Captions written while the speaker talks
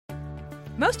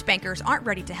Most bankers aren't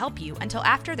ready to help you until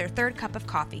after their third cup of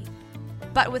coffee.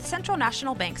 But with Central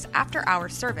National Bank's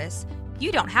after-hours service,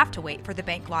 you don't have to wait for the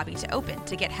bank lobby to open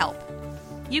to get help.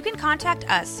 You can contact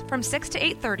us from 6 to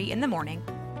 8:30 in the morning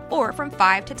or from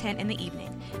 5 to 10 in the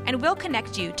evening, and we'll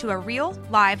connect you to a real,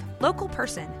 live, local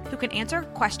person who can answer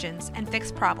questions and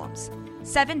fix problems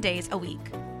 7 days a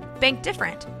week. Bank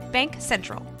different. Bank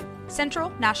Central. Central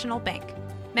National Bank.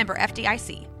 Member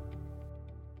FDIC.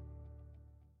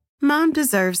 Mom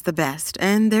deserves the best,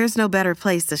 and there's no better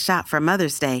place to shop for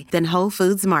Mother's Day than Whole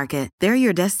Foods Market. They're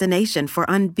your destination for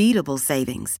unbeatable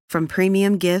savings, from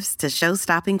premium gifts to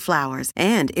show-stopping flowers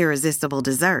and irresistible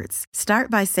desserts. Start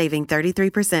by saving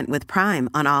 33% with Prime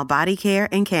on all body care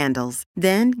and candles.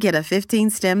 Then get a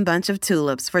 15-stem bunch of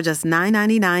tulips for just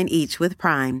 $9.99 each with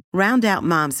Prime. Round out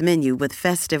Mom's menu with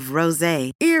festive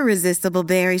rosé, irresistible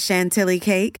berry chantilly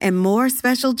cake, and more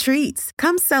special treats.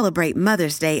 Come celebrate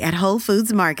Mother's Day at Whole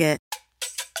Foods Market.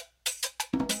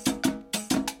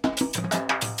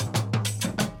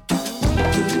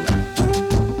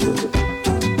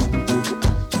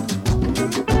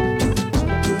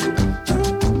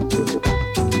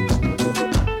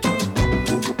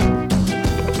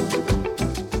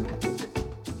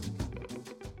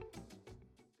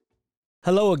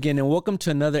 Hello again, and welcome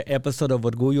to another episode of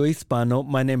Orgullo Hispano.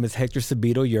 My name is Hector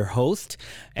Sabito, your host,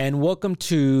 and welcome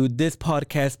to this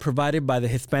podcast provided by the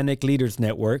Hispanic Leaders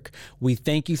Network. We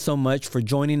thank you so much for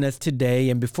joining us today.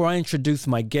 And before I introduce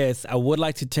my guests, I would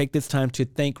like to take this time to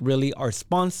thank really our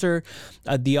sponsor,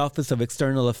 the Office of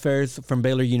External Affairs from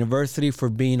Baylor University, for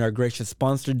being our gracious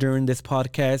sponsor during this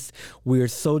podcast. We are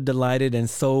so delighted and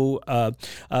so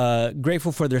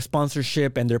grateful for their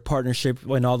sponsorship and their partnership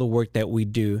and all the work that we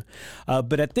do.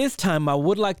 But at this time, I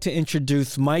would like to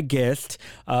introduce my guest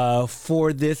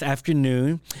for this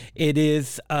afternoon. It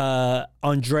is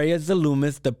Andreas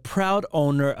Zalousmis, the proud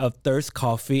owner of Thrst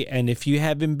Coffee. And if you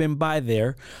haven't been by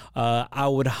there, I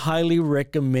would highly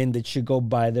recommend that you go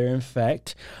by there. In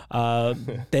fact,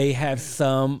 they have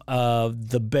some of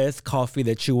the best coffee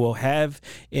that you will have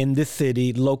in the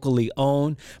city, locally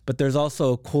owned. But there's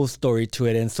also a cool story to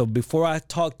it. And so before I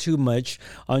talk too much,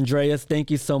 Andreas, thank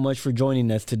you so much for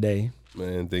joining us today.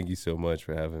 Man, thank you so much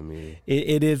for having me.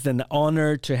 It is an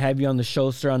honor to have you on the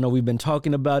show, sir. I know we've been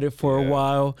talking about it for a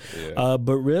while,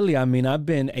 but really, I mean, I've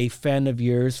been a fan of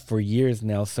yours for years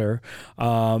now, sir,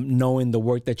 knowing the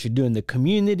work that you do in the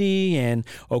community and,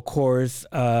 of course,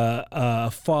 a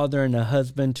father and a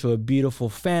husband to a beautiful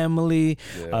family,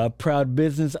 a proud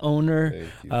business owner.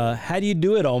 How do you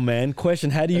do it all, man? Question,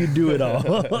 how do you do it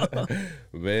all?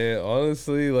 Man,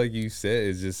 honestly, like you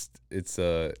said,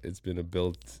 it's been a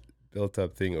built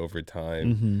up thing over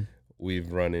time. Mm-hmm.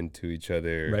 We've run into each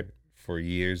other for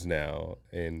years now,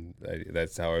 and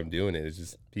that's how I'm doing it. It's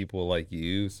just people like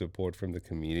you, support from the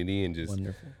community, and just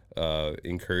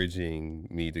encouraging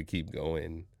me to keep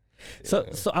going. So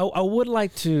I would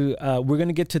like to, we're going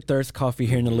to get to Thrst Coffee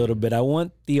here in a little bit. I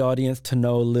want the audience to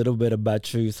know a little bit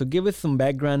about you. So give us some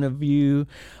background of you.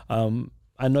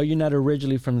 I know you're not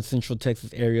originally from the Central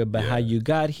Texas area, but how you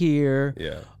got here,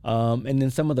 and then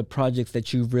some of the projects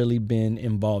that you've really been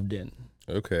involved in.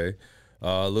 Okay.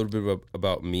 A little bit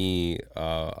about me.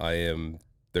 I am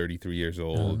 33 years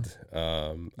old.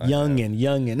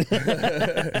 Youngin'.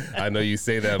 I know you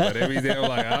say that, but every day I'm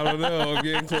like, I don't know. I'm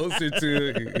getting closer to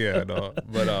it. Yeah, no.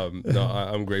 But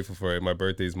I'm grateful for it. My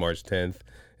birthday's March 10th.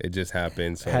 It just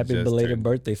happened. So Happy belated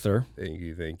birthday, sir.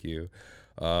 Thank you.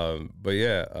 But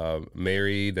yeah,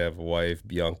 married, I have a wife,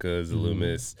 Bianca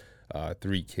Zalousmis,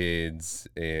 3 kids,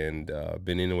 and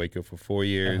been in Waco for 4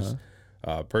 years.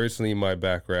 Personally, my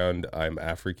background, I'm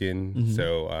African,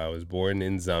 so I was born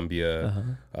in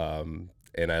Zambia,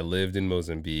 and I lived in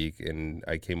Mozambique, and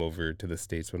I came over to the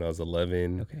States when I was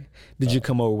 11. Okay. Did you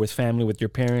come over with family, with your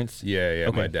parents? Yeah.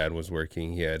 Okay. My dad was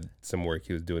working. He had some work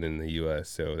he was doing in the U.S.,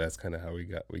 so that's kind of how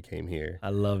we came here. I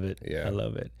love it. Yeah. I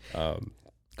love it.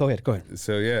 Go ahead.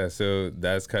 So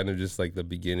that's kind of just like the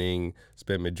beginning.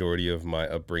 Spent majority of my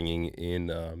upbringing in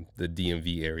the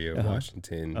DMV area of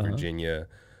Washington, Virginia.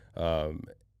 And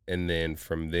then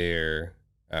from there,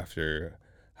 after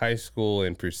high school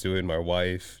and pursuing my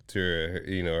wife to,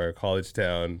 our college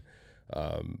town,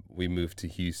 we moved to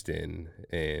Houston,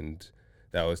 and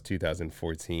that was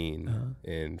 2014.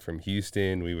 And from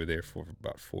Houston, we were there for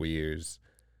about 4 years.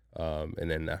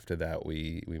 And then after that,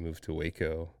 we moved to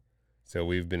Waco. So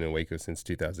we've been in Waco since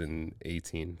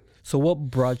 2018. So what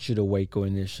brought you to Waco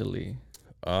initially?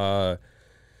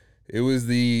 It was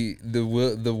the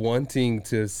wanting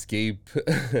to escape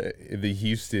the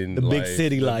Houston life,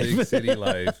 big city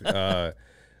life.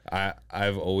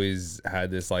 I've always had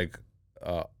this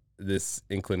this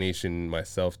inclination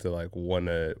myself to like want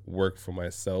to work for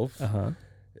myself.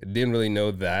 Didn't really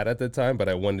know that at the time, but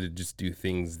I wanted to just do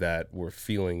things that were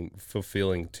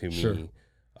fulfilling to me.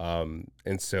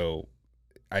 And so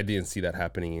I didn't see that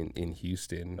happening in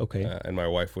Houston. Okay. And my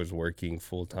wife was working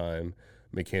full-time,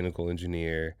 mechanical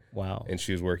engineer. Wow. And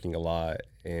she was working a lot,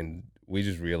 and we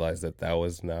just realized that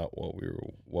was not what we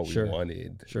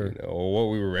wanted, you know, or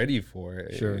what we were ready for,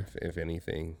 if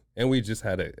anything. And we just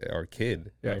had our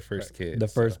kid, our first kid. The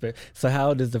first bit. So how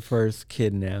old is the first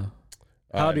kid now?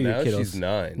 How old are your kiddos? She's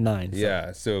 9. 9.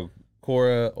 Yeah. So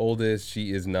Cora, oldest,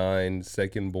 she is 9.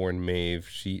 Second born, Maeve,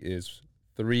 she is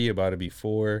 3, about to be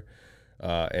 4.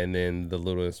 And then the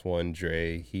littlest one,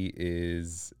 Dre, he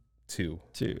is 2.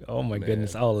 Oh my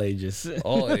goodness, all ages.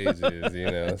 All ages,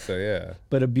 you know. So yeah.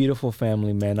 But a beautiful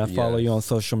family, man. I follow you on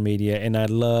social media, and I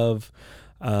love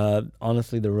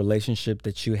honestly the relationship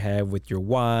that you have with your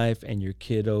wife and your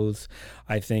kiddos.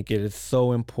 I think it is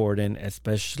so important,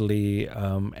 especially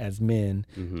as men,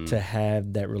 to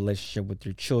have that relationship with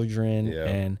your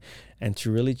children and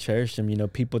to really cherish them. You know,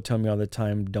 people tell me all the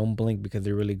time, don't blink because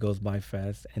it really goes by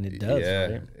fast, and it does.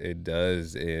 Right? It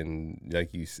does. And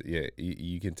like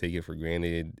you can take it for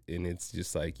granted, and it's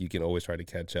just like you can always try to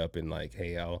catch up and like,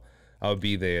 hey, I'll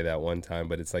be there that one time,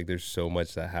 but it's like there's so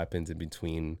much that happens in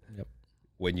between.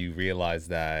 When you realize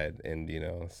that, and you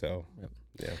know, so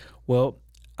yeah. Well,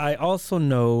 I also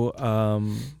know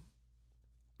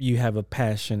you have a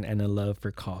passion and a love for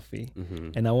coffee,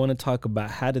 and I want to talk about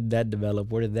how did that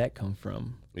develop? Where did that come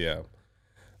from? Yeah,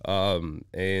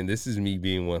 and this is me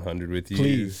being 100 with you.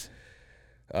 Please.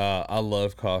 I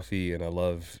love coffee, and I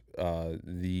love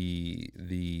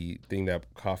the thing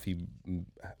that coffee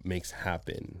makes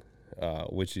happen.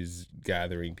 Which is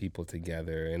gathering people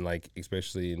together, and like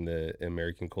especially in the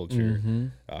American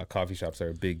culture, coffee shops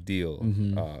are a big deal.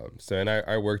 So, and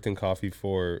I worked in coffee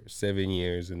for 7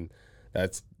 years, and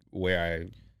that's where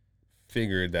I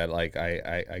figured that like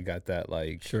I got that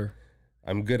like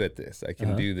I'm good at this. I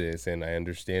can do this, and I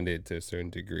understand it to a certain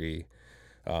degree.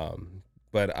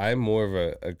 But I'm more of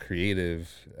a creative.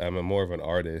 I'm more of an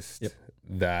artist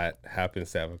that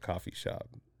happens to have a coffee shop.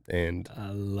 And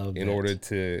I love in order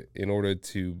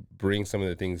to bring some of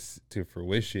the things to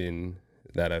fruition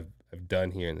that I've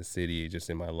done here in the city, just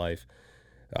in my life,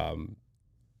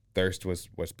 Thrst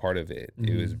was part of it.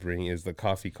 It was the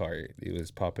coffee cart. It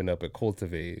was popping up at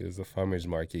Cultivate. It was the farmers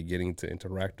market, getting to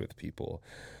interact with people.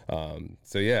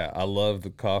 So yeah, I love the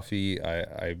coffee.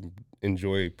 I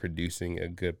enjoy producing a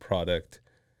good product.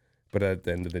 But at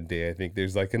the end of the day, I think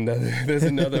there's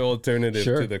another alternative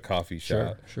to the coffee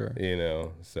shop. You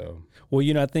know, so. Well,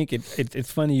 you know, I think it's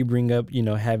funny you bring up, you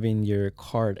know, having your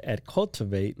cart at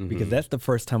Cultivate, because that's the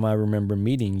first time I remember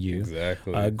meeting you.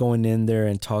 Exactly. Going in there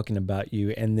and talking about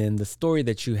you, and then the story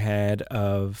that you had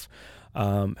of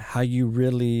how you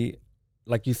really,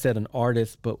 like you said, an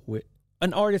artist, but with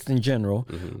an artist in general,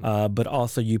 but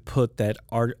also you put that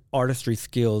artistry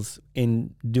skills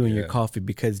in doing your coffee,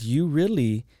 because you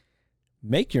really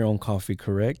make your own coffee,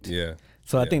 correct? Yeah.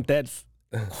 So I think that's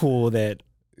cool that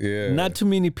not too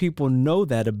many people know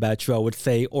that about you, I would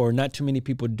say, or not too many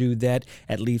people do that,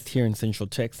 at least here in Central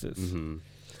Texas.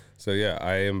 So yeah,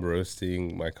 I am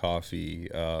roasting my coffee,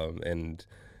 and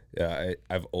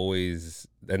I've always,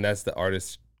 and that's the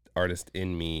artist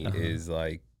in me, is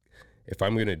like, if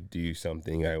I'm gonna do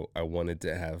something, I wanted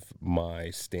to have my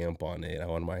stamp on it. I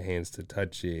want my hands to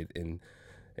touch it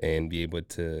and be able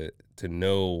to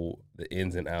know the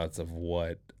ins and outs of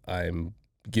what I'm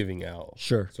giving out.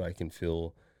 So I can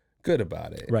feel good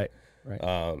about it. Right.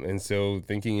 And so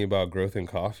thinking about growth in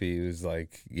coffee, it was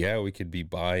like, yeah, we could be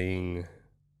buying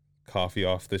coffee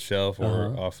off the shelf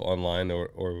or off online,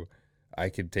 or I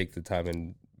could take the time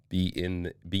and be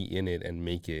in it and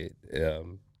make it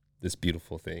this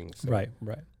beautiful thing. So, right.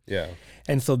 Yeah.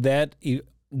 And so that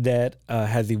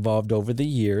has evolved over the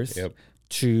years.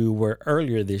 To where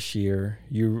earlier this year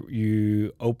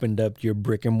you opened up your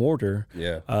brick and mortar,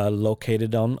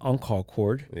 located on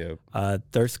Concord,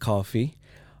 Thrst Coffee.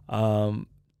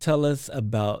 Tell us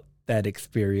about that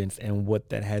experience and what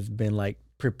that has been like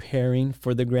preparing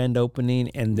for the grand opening,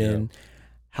 and then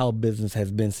how business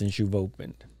has been since you've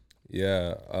opened.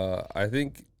 I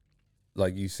think,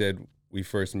 like you said, we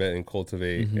first met in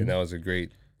Cultivate, and that was a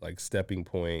great like stepping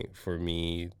point for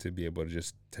me to be able to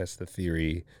just test the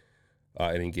theory.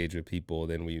 And engage with people.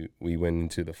 Then we went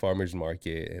into the farmers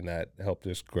market, and that helped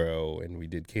us grow. And we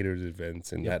did catered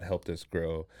events, and that helped us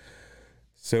grow.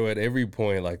 So at every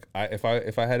point, like if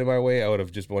I had it my way, I would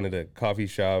have just wanted a coffee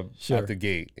shop out the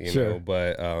gate, you know.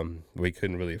 But we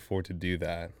couldn't really afford to do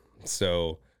that.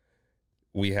 So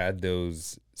we had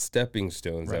those stepping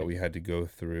stones that we had to go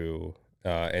through.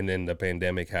 And then the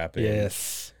pandemic happened.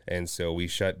 Yes. And so we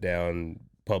shut down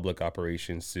public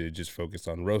operations to just focus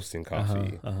on roasting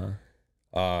coffee,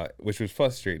 which was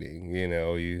frustrating. You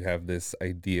know, you have this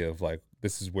idea of like,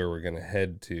 this is where we're going to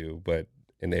head to, but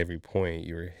in every point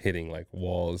you were hitting like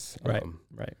walls. Right.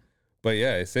 But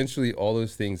yeah, essentially all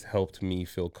those things helped me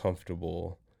feel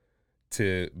comfortable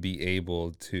to be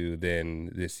able to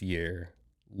then this year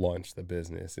launch the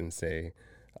business and say,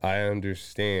 I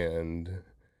understand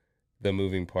the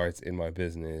moving parts in my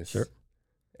business. Sure.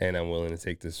 And I'm willing to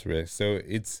take this risk. So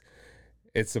it's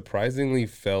surprisingly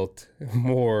felt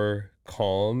more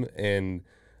calm and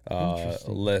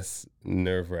less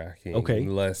nerve-wracking. Okay.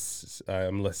 I'm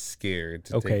less scared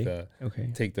to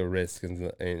take the risk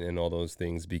and all those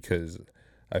things, because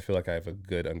I feel like I have a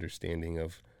good understanding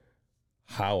of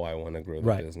how I want to grow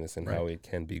the business and how it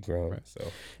can be grown.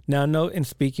 So now, I know in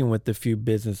speaking with a few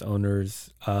business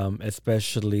owners,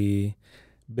 especially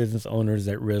business owners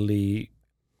that really,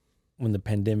 when the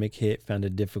pandemic hit, found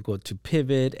it difficult to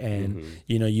pivot, and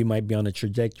you know, you might be on a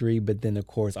trajectory, but then of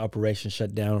course operations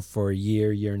shut down for a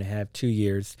year and a half, 2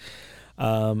 years,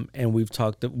 and we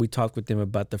talked with them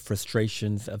about the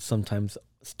frustrations of sometimes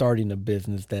starting a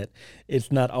business, that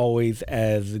it's not always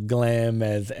as glam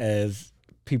as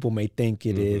people may think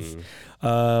it is.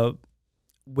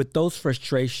 With those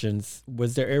frustrations,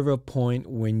 was there ever a point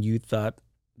when you thought,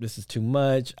 this is too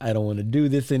much, I don't want to do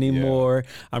this anymore,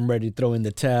 I'm ready to throw in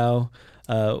the towel?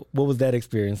 What was that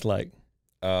experience like?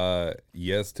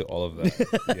 Yes to all of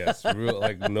that. Yes,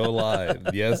 like no lie.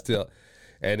 Yes to,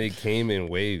 and it came in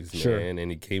waves, man,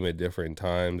 and it came at different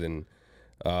times. And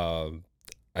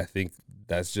I think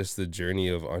that's just the journey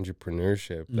of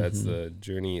entrepreneurship. That's the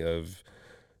journey of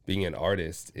being an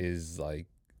artist, is like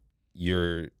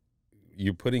you're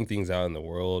putting things out in the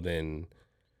world, and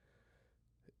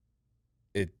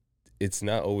it's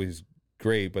not always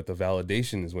great, but the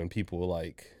validation is when people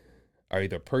like are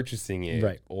either purchasing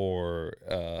it or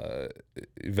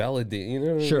validate, you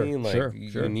know what I mean? Like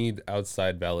you need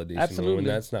outside validation. Absolutely. When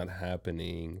that's not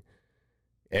happening,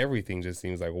 everything just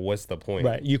seems like, what's the point?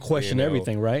 Right. You question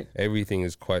everything, right? Everything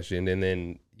is questioned, and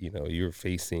then, you know, you're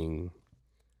facing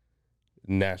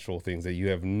natural things that you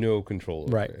have no control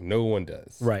over. Right. No one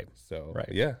does. Right. So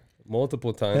yeah,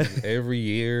 multiple times every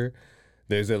year,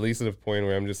 there's at least at a point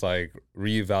where I'm just like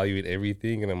reevaluate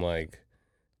everything, and I'm like,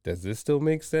 does this still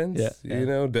make sense? You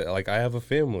know, like I have a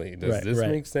family. Does this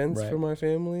make sense for my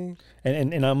family?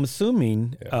 And I'm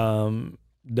assuming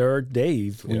there are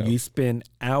days when you spend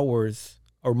hours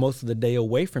or most of the day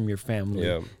away from your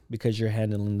family because you're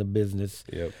handling the business.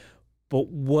 But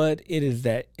what it is,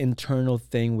 that internal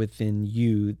thing within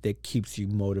you that keeps you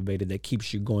motivated, that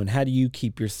keeps you going? How do you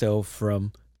keep yourself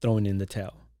from throwing in the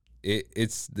towel?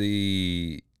 It's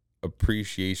the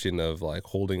appreciation of like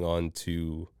holding on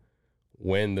to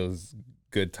when those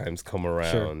good times come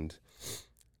around,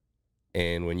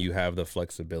 and when you have the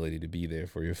flexibility to be there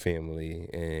for your family,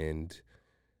 and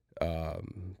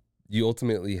you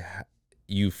ultimately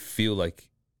you feel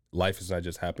like life is not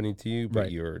just happening to you,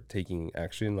 but you're taking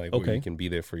action. Like where you can be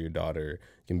there for your daughter,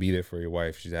 you can be there for your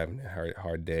wife. She's having a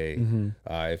hard day.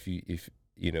 If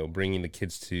you know, bringing the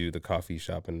kids to the coffee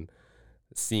shop and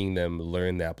seeing them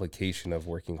learn the application of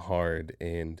working hard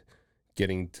and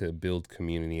getting to build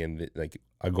community, and like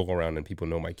I go around and people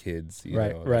know my kids, you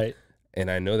know, and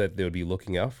I know that they'll be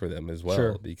looking out for them as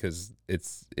well, because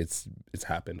it's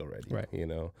happened already, you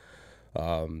know.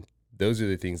 Those are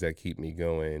the things that keep me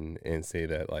going and say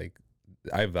that like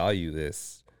I value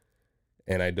this,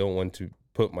 and I don't want to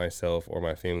put myself or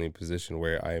my family in a position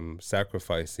where I'm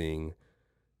sacrificing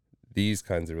these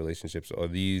kinds of relationships or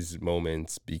these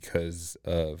moments because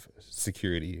of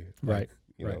security, like,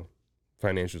 you know,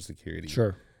 financial security.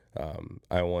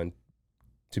 I want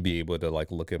to be able to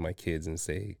like look at my kids and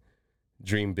say,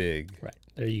 dream big.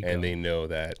 There you go. And they know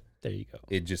that. There you go.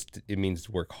 It means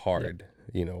work hard,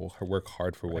 you know, work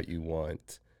hard for what you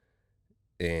want.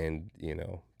 And, you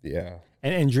know,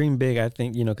 And dream big, I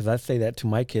think, you know, because I say that to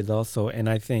my kids also, and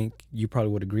I think you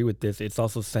probably would agree with this. It's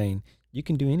also saying you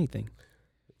can do anything.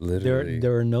 Literally.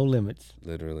 There are no limits.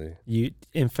 Literally.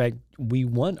 In fact, we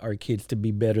want our kids to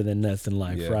be better than us in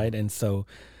life, right? And so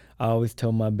I always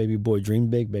tell my baby boy,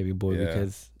 dream big, baby boy,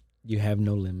 because you have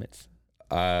no limits.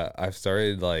 I've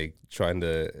started like trying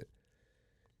to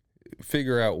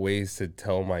figure out ways to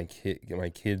tell my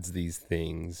kids these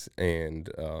things, and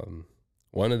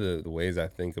one of the ways I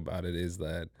think about it is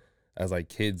that as like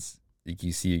kids, like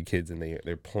you see your kids and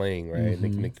they're playing, right? And they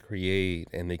can create,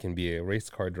 and they can be a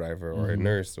race car driver or a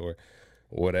nurse or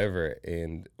whatever.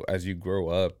 And as you grow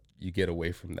up, you get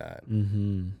away from that.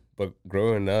 But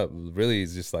growing up really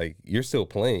is just like, you're still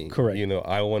playing. Correct. You know,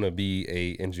 I want to be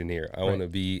a engineer. I want to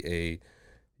be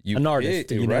an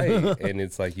artist. Right. And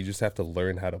it's like, you just have to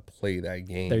learn how to play that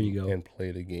game. There you go. And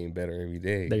play the game better every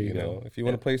day. There you know, go. if you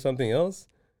want to play something else,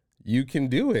 you can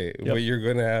do it. But you're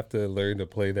going to have to learn to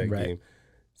play that game.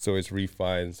 So it's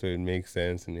refined, so it makes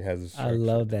sense, and it has a structure. I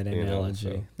love that analogy.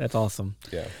 You know, so. That's awesome.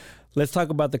 Yeah. Let's talk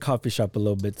about the coffee shop a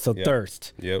little bit. So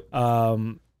Thrst. Yep.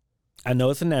 I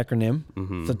know it's an acronym.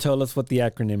 Mm-hmm. So tell us what the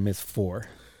acronym is for.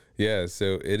 Yeah,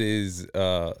 so it is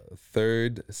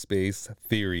Third Space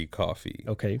Theory Coffee.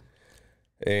 Okay.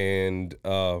 And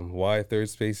why Third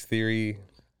Space Theory?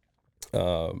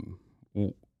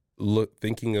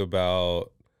 Thinking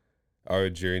about our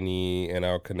journey and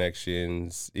our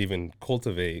connections, even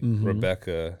Cultivate,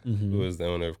 Rebecca, who is the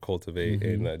owner of Cultivate,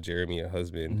 and Jeremy, a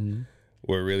husband,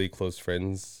 were really close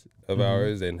friends of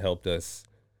ours and helped us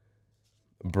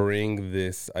bring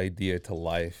this idea to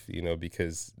life, you know,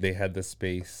 because they had the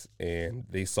space and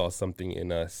they saw something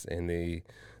in us and they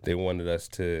wanted us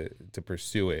to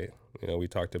pursue it. You know, we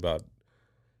talked about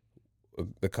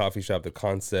the coffee shop, the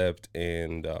concept,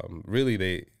 and really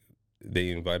they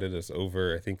invited us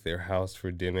over, I think, their house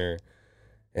for dinner,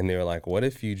 and they were like, what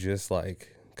if you just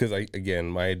like, because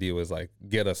my idea was like,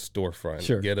 get a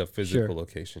storefront, get a physical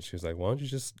location. She was like, why don't you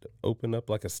just open up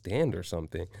like a stand or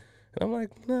something? And I'm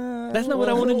like, nah, that's not what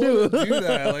I want to do. Do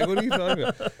that. Like, what are you talking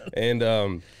about?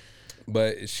 And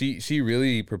but she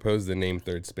really proposed the name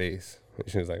Third Space.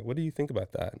 She was like, what do you think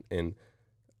about that? And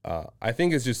I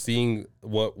think it's just seeing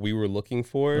what we were looking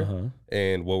for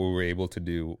and what we were able to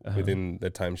do within the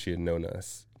time she had known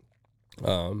us.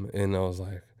 And I was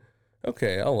like,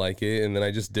 okay, I'll like it. And then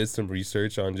I just did some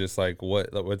research on just like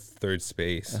what's Third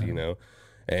Space, you know,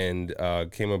 and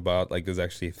came about like there's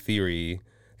actually a theory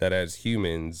that as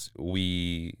humans,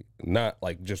 we not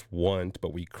like just want,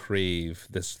 but we crave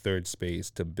this third space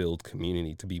to build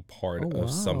community, to be part of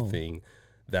something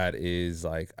that is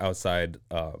like outside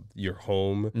your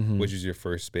home, which is your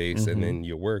first space, and then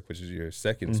your work, which is your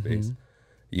second space.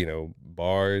 You know,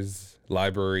 bars,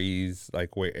 libraries,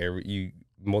 like wherever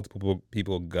multiple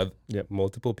people gather.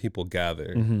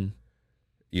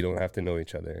 You don't have to know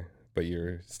each other, but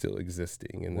you're still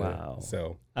existing. And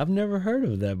so I've never heard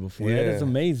of that before. That is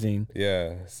amazing.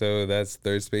 Yeah. So that's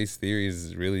Third Space Theory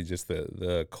is really just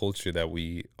the culture that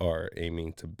we are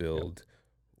aiming to build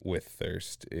with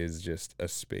Thirst, is just a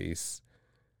space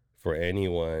for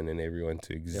anyone and everyone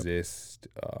to exist,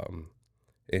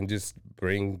 and just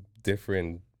bring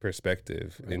different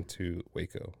perspective into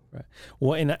Waco. Right.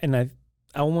 Well, and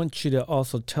I want you to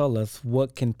also tell us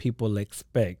what can people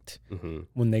expect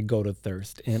when they go to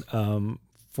Thirst, and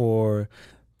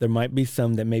there might be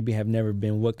some that maybe have never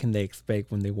been. What can they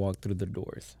expect when they walk through the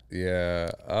doors?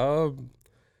 Yeah,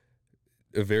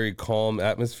 a very calm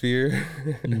atmosphere,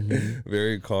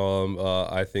 very calm.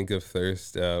 I think of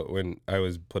Thirst when I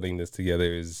was putting this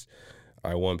together is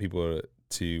I want people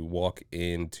to walk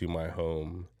into my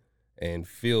home and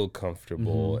feel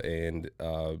comfortable and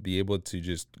be able to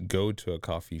just go to a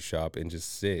coffee shop and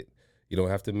just sit. You don't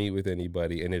have to meet with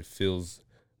anybody, and it feels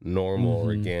normal,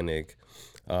 organic.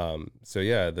 So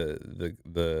yeah,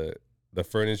 the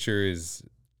furniture is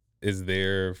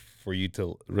there for you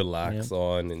to relax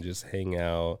on and just hang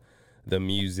out. The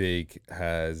music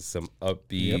has some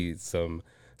upbeat, some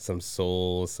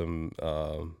soul, some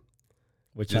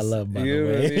which I love, by the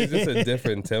way. It's just a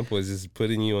different tempo. It's just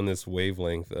putting you on this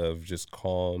wavelength of just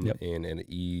calm and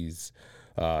ease.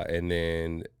 And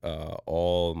then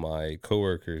all my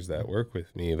coworkers that work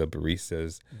with me, the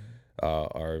baristas,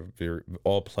 are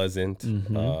all pleasant,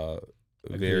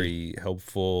 very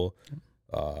helpful,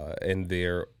 and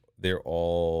they're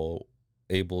all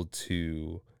able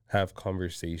to have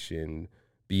conversation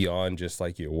beyond just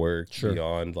like your work,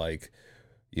 beyond like,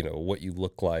 you know, what you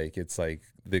look like. It's like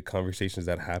the conversations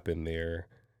that happen there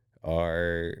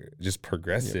are just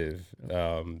progressive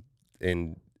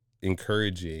and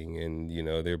encouraging, and, you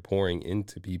know, they're pouring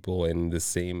into people, and the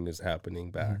same is happening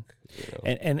back. You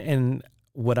know? And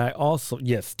what I also,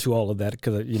 to all of that,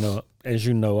 because, you know, as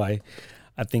you know, I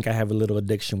think I have a little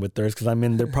addiction with Thirst because I'm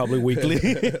in there probably weekly.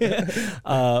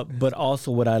 But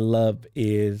also what I love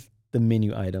is the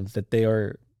menu items, that they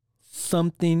are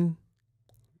something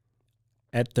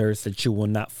at Thirst that you will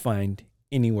not find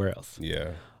anywhere else.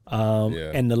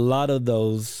 And a lot of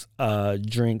those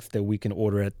drinks that we can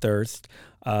order at Thirst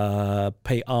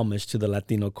pay homage to the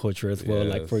Latino culture as well.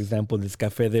 Like, for example, this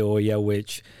Café de Olla,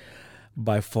 which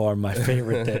by far my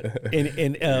favorite of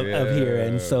here.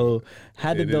 And so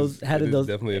how did those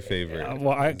definitely a favorite.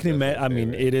 Well, I can imagine. I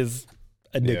mean, it is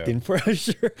addicting for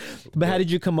sure. But how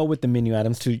did you come up with the menu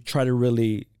items to try to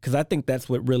really, because I think that's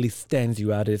what really stands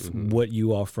you out is what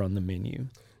you offer on the menu.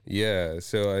 Yeah,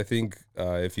 so I think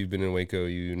if you've been in Waco,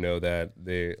 you know that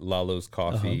the Lalo's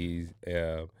Coffee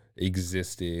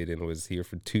existed and was here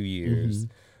for 2 years.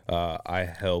 I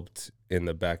helped in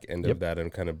the back end of that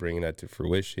and kind of bringing that to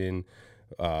fruition.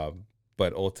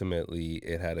 But ultimately,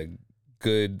 it had a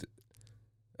good,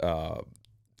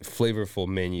 flavorful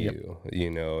menu, you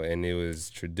know, and it was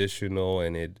traditional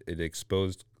and it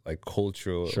exposed like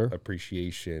cultural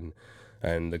appreciation,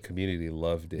 and the community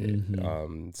loved it.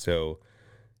 So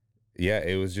yeah,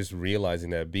 it was just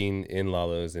realizing that being in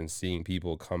Lalo's and seeing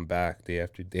people come back day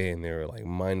after day, and they were like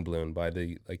mind blown by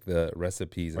the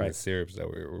recipes and the syrups that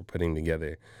we're putting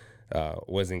together,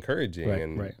 was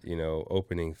encouraging. You know,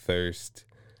 opening Thrst,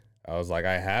 I was like,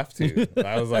 I have to.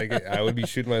 I was like, I would be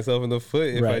shooting myself in the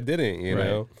foot if I didn't, you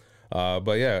know.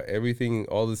 But yeah, everything,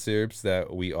 all the syrups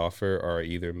that we offer are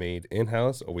either made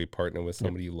in-house or we partner with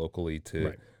somebody locally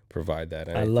to provide that.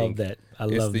 And I love that.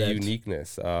 It's the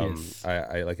uniqueness.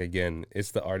 I like, again,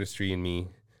 it's the artistry in me,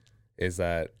 is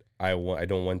that I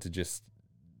don't want to just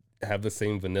have the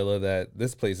same vanilla that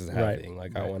this place is having.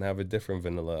 Like I want to have a different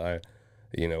vanilla.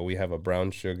 You know, we have a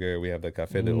brown sugar, we have the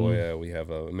café de olla, we have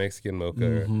a Mexican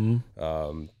mocha.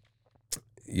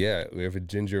 We have a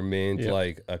ginger mint,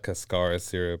 like a cascara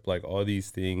syrup. Like all these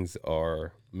things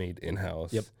are made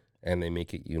in-house and they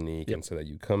make it unique. And so that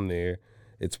you come there,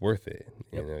 it's worth it.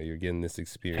 You know, you're getting this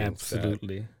experience.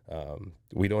 Absolutely.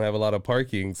 We don't have a lot of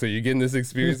parking, so you're getting this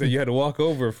experience that you had to walk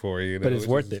over for. You know, but it's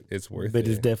worth it. It's worth it. But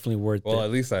it's definitely worth it. Well,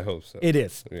 at least I hope so. It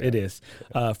is. Yeah. It is.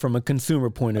 From a consumer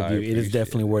point of view, it is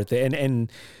definitely worth it.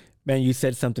 And man, you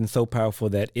said something so powerful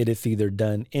that it is either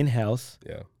done in-house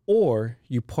or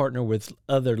you partner with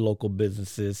other local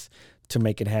businesses to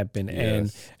make it happen. Yes.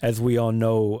 And as we all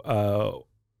know,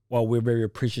 while we're very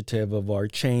appreciative of our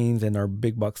chains and our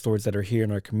big box stores that are here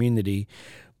in our community,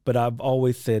 but I've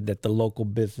always said that the local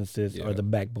businesses are the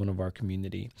backbone of our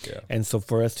community. Yeah. And so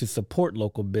for us to support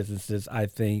local businesses, I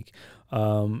think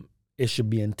it should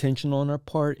be intentional on our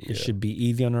part. It should be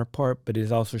easy on our part, but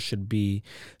it also should be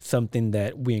something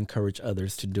that we encourage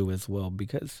others to do as well,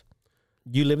 because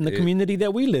you live in the community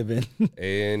that we live in.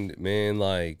 And man,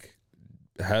 like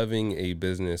having a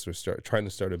business or trying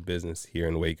to start a business here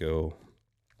in Waco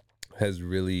has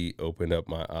really opened up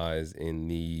my eyes in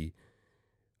the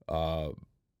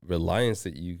reliance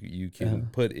that you can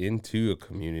put into a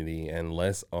community, and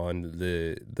less on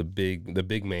the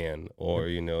big man, or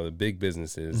you know, the big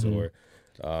businesses, or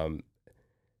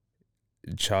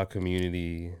cha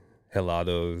community,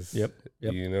 helados.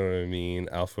 You know what I mean?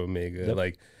 Alpha Omega.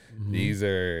 Like these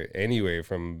are anywhere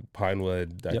from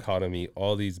Pinewood, Dichotomy,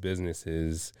 all these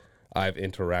businesses I've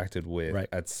interacted with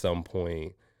at some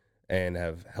point and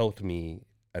have helped me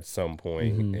at some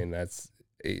point. And that's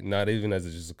not even as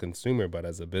just a consumer, but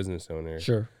as a business owner.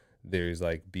 There's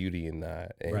like beauty in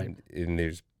that, and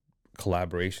there's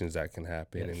collaborations that can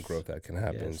happen and growth that can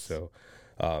happen. So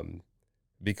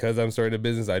because I'm starting a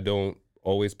business, I don't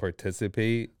always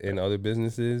participate in other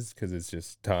businesses because it's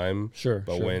just time.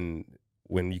 But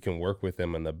when you can work with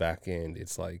them on the back end,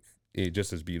 it's like it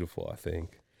just is beautiful, I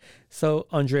think. So,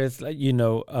 Andreas, you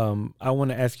know, I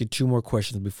want to ask you two more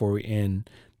questions before we end.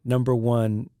 Number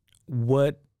one,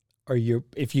 what are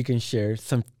if you can share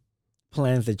some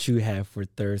plans that you have for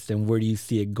Thrst, and where do you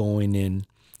see it going in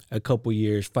a couple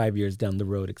years, 5 years down the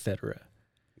road, et cetera?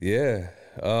 Yeah,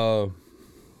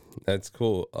 that's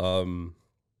cool.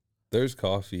 Thrst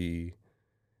Coffee,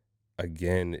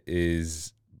 again,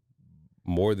 is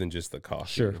more than just the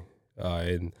coffee.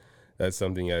 And that's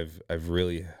something I've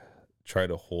really tried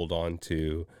to hold on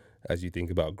to as you think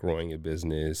about growing a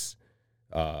business,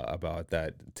 about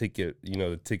that ticket, you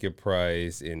know, the ticket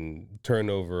price and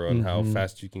turnover on how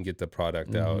fast you can get the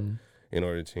product out in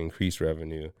order to increase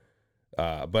revenue.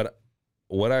 But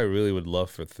what I really would love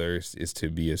for Thrst is to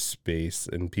be a space,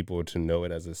 and people to know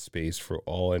it as a space for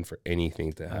all and for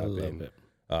anything to happen. I love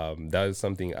it. That is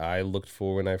something I looked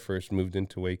for when I first moved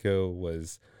into Waco.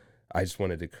 Was I just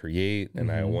wanted to create, and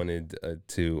I wanted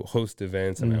to host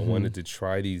events, and I wanted to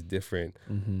try these different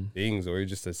things, or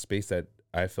just a space that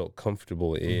I felt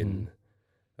comfortable in.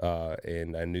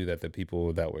 And I knew that the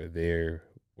people that were there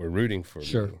were rooting for me.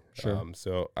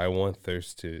 So I want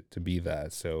Thrst to be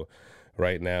that. So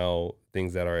right now,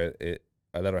 things that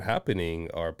are happening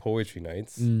are poetry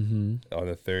nights on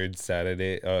the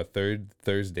third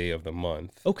Thursday of the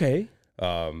month. Okay.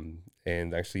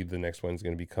 And actually, the next one's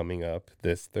going to be coming up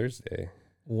this Thursday.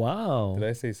 Wow. Did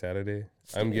I say Saturday?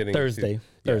 I'm getting Thursday.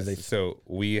 Thursday. Yes. So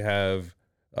we have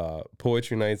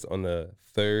poetry nights on the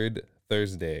third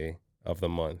Thursday of the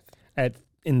month.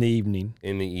 In the evening.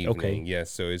 In the evening, okay.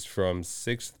 Yes. So it's from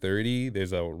 6:30.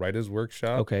 There's a writer's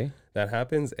workshop that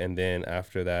happens. And then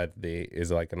after that,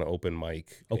 is like an open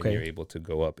mic. Okay. And you're able to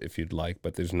go up if you'd like.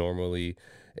 But there's normally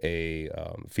a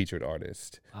featured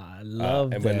artist. I love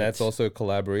that. And that's also a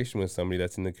collaboration with somebody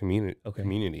that's in the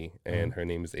community. And her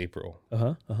name is April.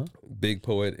 Big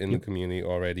poet in the community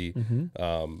already.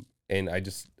 And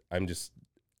I'm just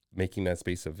making that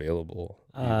space available.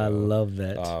 I love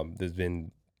that. There's been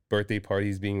birthday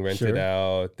parties being rented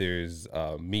out. There's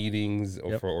meetings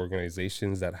for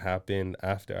organizations that happen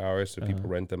after hours, so people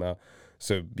rent them out.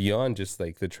 So beyond just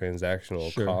like the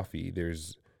transactional coffee,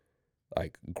 there's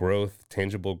like growth,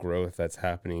 tangible growth that's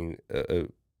happening,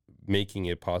 making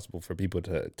it possible for people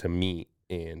to meet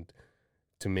and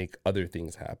to make other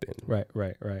things happen. Right.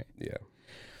 Yeah.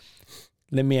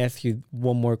 Let me ask you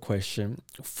one more question.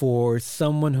 For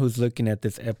someone who's looking at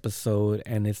this episode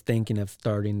and is thinking of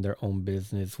starting their own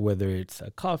business, whether it's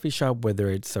a coffee shop, whether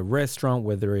it's a restaurant,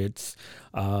 whether it's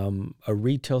a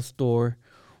retail store,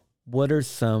 what are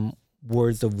some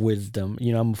words of wisdom?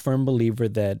 You know, I'm a firm believer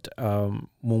that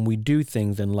when we do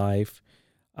things in life,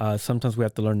 sometimes we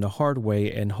have to learn the hard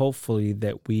way, and hopefully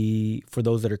that for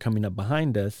those that are coming up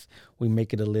behind us, we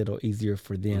make it a little easier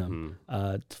for them,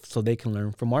 so they can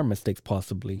learn from our mistakes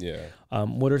possibly. Yeah.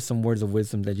 What are some words of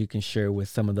wisdom that you can share with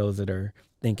some of those that are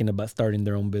thinking about starting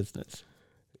their own business?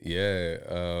 Yeah.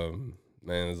 Man,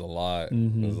 there's a lot.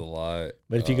 There's a lot.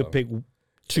 But if you could pick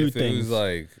two things. It was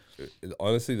like,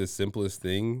 honestly, the simplest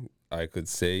thing I could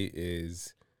say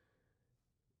is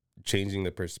changing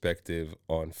the perspective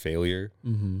on failure.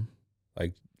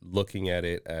 Like looking at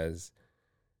it as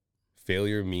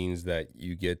failure means that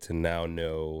you get to now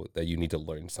know that you need to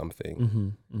learn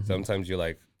something. Sometimes you're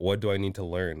like, what do I need to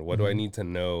learn? What do I need to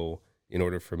know in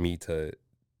order for me to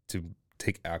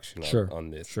take action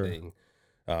on this thing?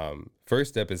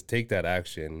 First step is take that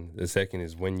action. The second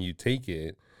is when you take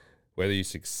it, whether you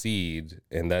succeed,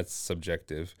 and that's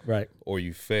subjective, right, or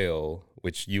you fail,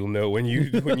 which you'll know when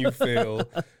you fail.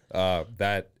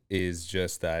 That is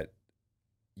just that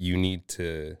you need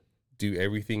to do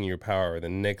everything in your power the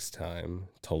next time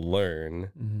to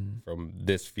learn from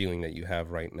this feeling that you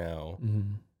have right now,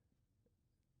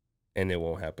 and it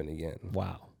won't happen again.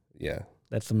 Wow. Yeah,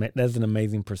 that's an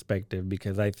amazing perspective,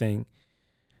 because I think,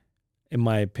 in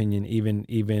my opinion,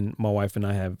 even my wife and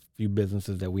I have a few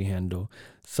businesses that we handle.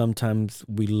 Sometimes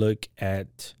we look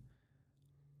at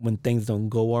when things don't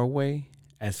go our way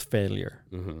as failure,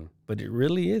 but it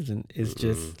really isn't. It's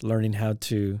just learning how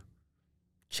to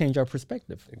change our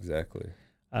perspective. Exactly.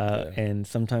 And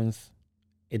sometimes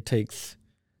it takes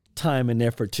time and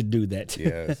effort to do that.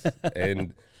 Yes.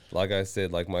 And like I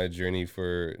said, like my journey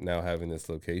for now having this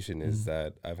location is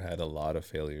that I've had a lot of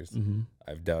failures.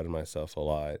 I've doubted myself a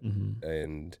lot.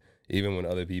 And even when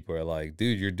other people are like,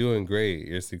 dude, you're doing great,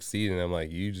 you're succeeding, I'm like,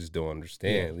 you just don't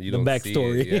understand. Yeah, you don't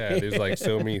backstory. See it. Yeah, there's like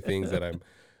so many things that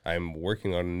I'm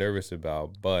working on and nervous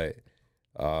about, but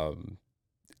I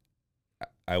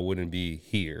wouldn't be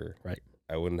here. Right.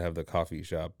 I wouldn't have the coffee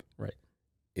shop. Right.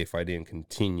 If I didn't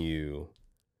continue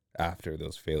after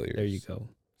those failures. There you go.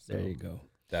 There you go.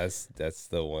 That's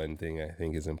the one thing I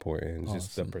think is important. Awesome.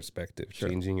 Just the perspective,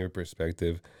 changing your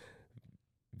perspective,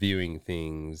 viewing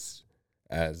things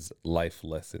as life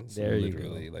lessons. There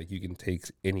literally. You go. Like you can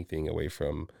take anything away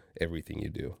from everything you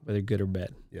do, whether good or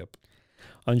bad. Yep.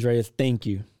 Andreas, thank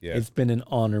you. Yeah. It's been an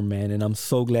honor, man, and I'm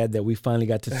so glad that we finally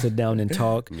got to sit down and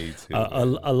talk. Me too.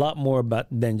 A lot more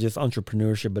than just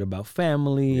entrepreneurship, but about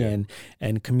family and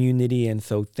community. And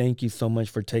so thank you so much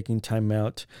for taking time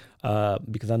out,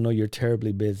 because I know you're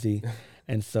terribly busy.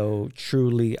 And so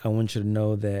truly, I want you to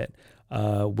know that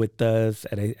with us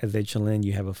as HLN,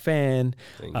 you have a fan,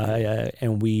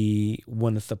 and we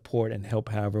want to support and help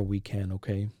however we can,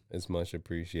 okay? It's much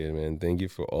appreciated, man. Thank you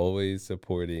for always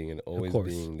supporting and always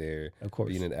being there. Of course.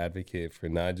 Being an advocate for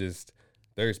not just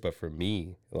Thirst, but for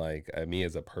me, like me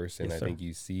as a person. Yes, I think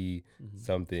you see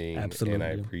something. Absolutely. And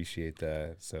I appreciate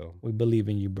that. So we believe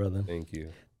in you, brother. Thank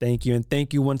you. Thank you. And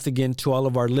thank you once again to all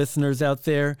of our listeners out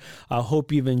there. I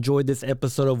hope you've enjoyed this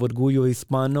episode of Orgullo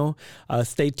Hispano.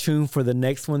 Stay tuned for the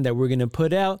next one that we're going to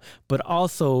put out. But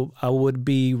also, I would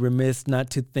be remiss not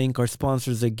to thank our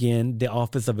sponsors again, the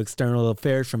Office of External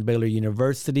Affairs from Baylor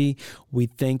University. We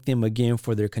thank them again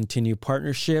for their continued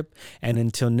partnership. And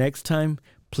until next time,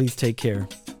 please take care.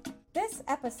 This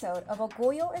episode of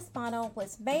Orgullo Hispano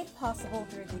was made possible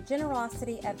through the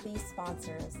generosity of these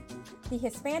sponsors. The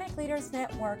Hispanic Leaders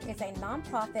Network is a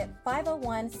nonprofit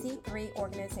 501c3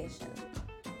 organization.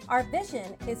 Our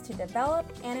vision is to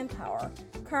develop and empower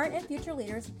current and future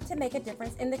leaders to make a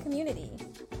difference in the community.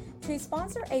 To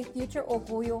sponsor a future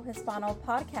Orgullo Hispano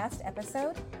podcast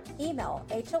episode, email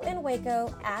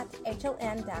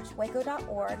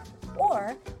hlnwaco@hln-waco.org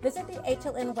or visit the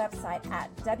HLN website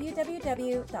at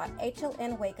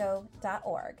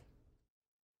www.hlnwaco.org.